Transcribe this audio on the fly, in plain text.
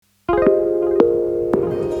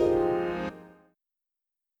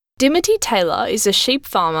Dimity Taylor is a sheep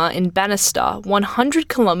farmer in Bannister, 100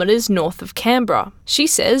 kilometres north of Canberra. She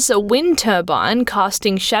says a wind turbine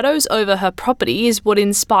casting shadows over her property is what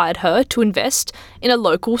inspired her to invest in a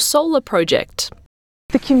local solar project.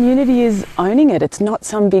 The community is owning it. It's not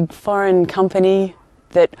some big foreign company,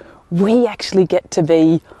 that we actually get to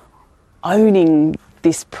be owning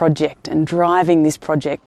this project and driving this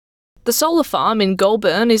project. The solar farm in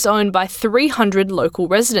Goulburn is owned by 300 local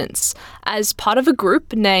residents as part of a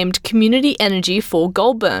group named Community Energy for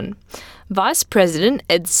Goulburn. Vice President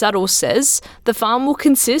Ed Suttle says the farm will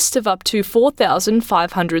consist of up to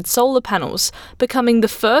 4,500 solar panels, becoming the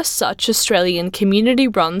first such Australian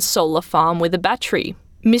community-run solar farm with a battery.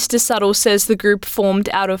 Mr. Suttle says the group formed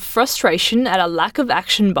out of frustration at a lack of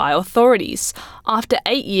action by authorities after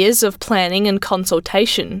 8 years of planning and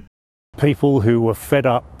consultation. People who were fed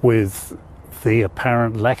up with the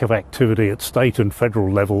apparent lack of activity at state and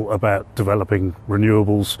federal level about developing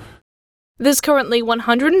renewables. There's currently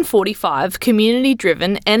 145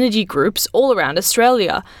 community-driven energy groups all around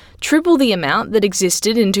Australia, triple the amount that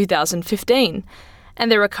existed in 2015.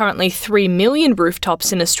 And there are currently 3 million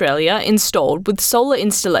rooftops in Australia installed with solar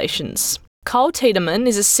installations. Carl Tiedemann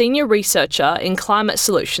is a senior researcher in climate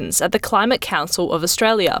solutions at the Climate Council of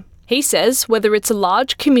Australia. He says whether it's a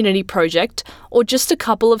large community project or just a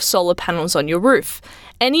couple of solar panels on your roof,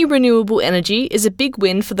 any renewable energy is a big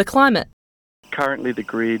win for the climate. Currently the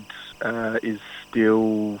grid is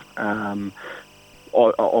still, on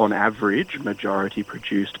average, majority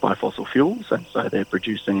produced by fossil fuels, and so they're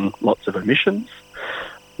producing lots of emissions.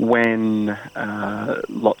 When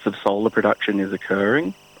lots of solar production is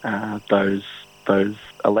occurring, those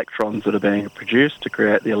electrons that are being produced to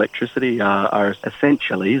create the electricity are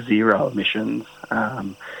essentially zero emissions,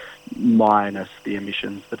 minus the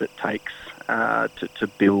emissions that it takes to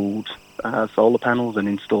build solar panels and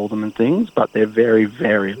install them and things, but they're very,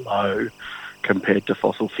 very low compared to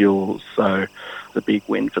fossil fuels, so it's a big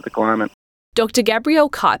win for the climate. Dr. Gabrielle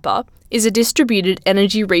Kuiper is a distributed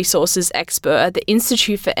energy resources expert at the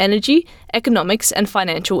Institute for Energy, Economics and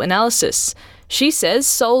Financial Analysis. She says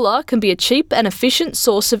solar can be a cheap and efficient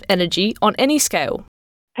source of energy on any scale.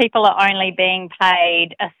 People are only being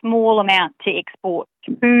paid a small amount to export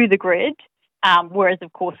to the grid, whereas,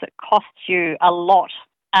 of course, it costs you a lot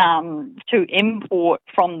to import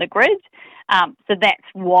from the grid. So that's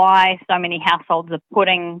why so many households are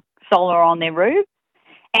putting solar on their roofs.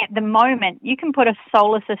 At the moment, you can put a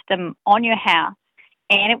solar system on your house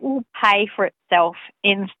and it will pay for itself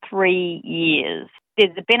in 3 years.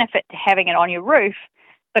 There's a benefit to having it on your roof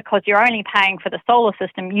because you're only paying for the solar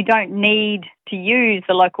system. You don't need to use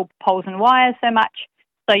the local poles and wires so much,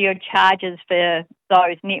 so your charges for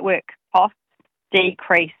those network costs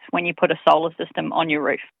decrease when you put a solar system on your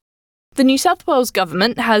roof. The New South Wales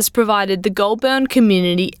Government has provided the Goulburn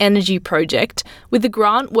Community Energy Project with a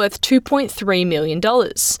grant worth $2.3 million.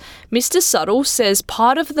 Mr. Suttle says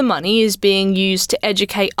part of the money is being used to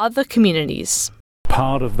educate other communities.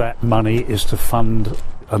 Part of that money is to fund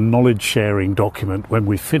a knowledge sharing document when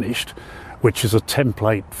we've finished, which is a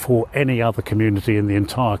template for any other community in the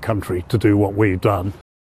entire country to do what we've done.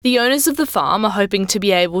 The owners of the farm are hoping to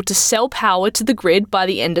be able to sell power to the grid by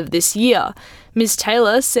the end of this year. Ms.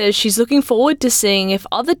 Taylor says she's looking forward to seeing if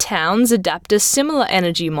other towns adapt a similar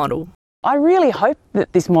energy model. I really hope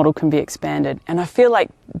that this model can be expanded, and I feel like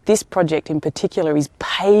this project in particular is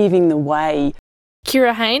paving the way.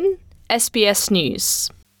 Kira Hain, SBS News.